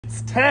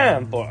It's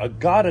time for a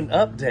garden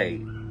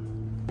update.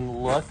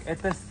 Look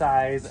at the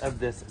size of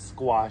this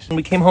squash.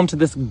 We came home to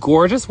this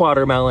gorgeous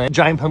watermelon.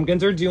 Giant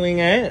pumpkins are doing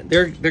it.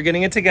 They're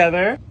getting it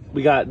together.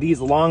 We got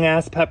these long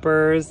ass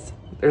peppers.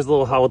 There's a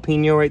little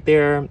jalapeno right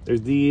there.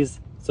 There's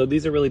these. So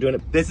these are really doing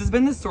it. This has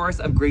been the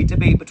source of great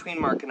debate between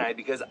Mark and I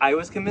because I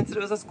was convinced it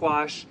was a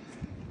squash.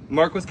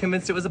 Mark was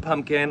convinced it was a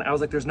pumpkin. I was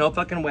like, there's no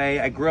fucking way.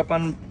 I grew up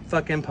on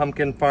fucking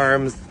pumpkin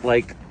farms.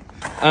 Like,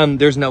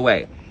 there's no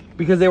way.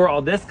 Because they were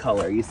all this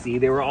color, you see?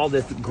 They were all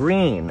this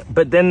green,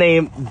 but then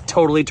they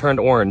totally turned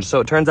orange. So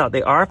it turns out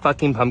they are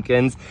fucking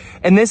pumpkins.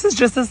 And this is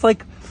just this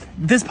like,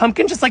 this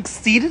pumpkin just like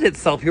seeded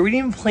itself here. We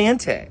didn't even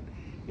plant it.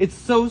 It's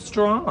so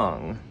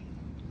strong.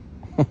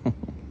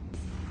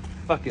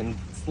 Fucking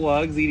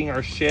slugs eating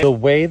our shit. The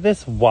way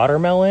this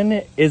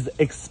watermelon is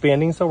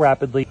expanding so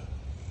rapidly.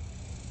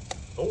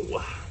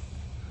 Oh,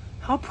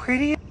 how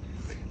pretty.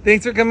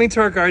 Thanks for coming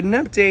to our garden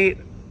update.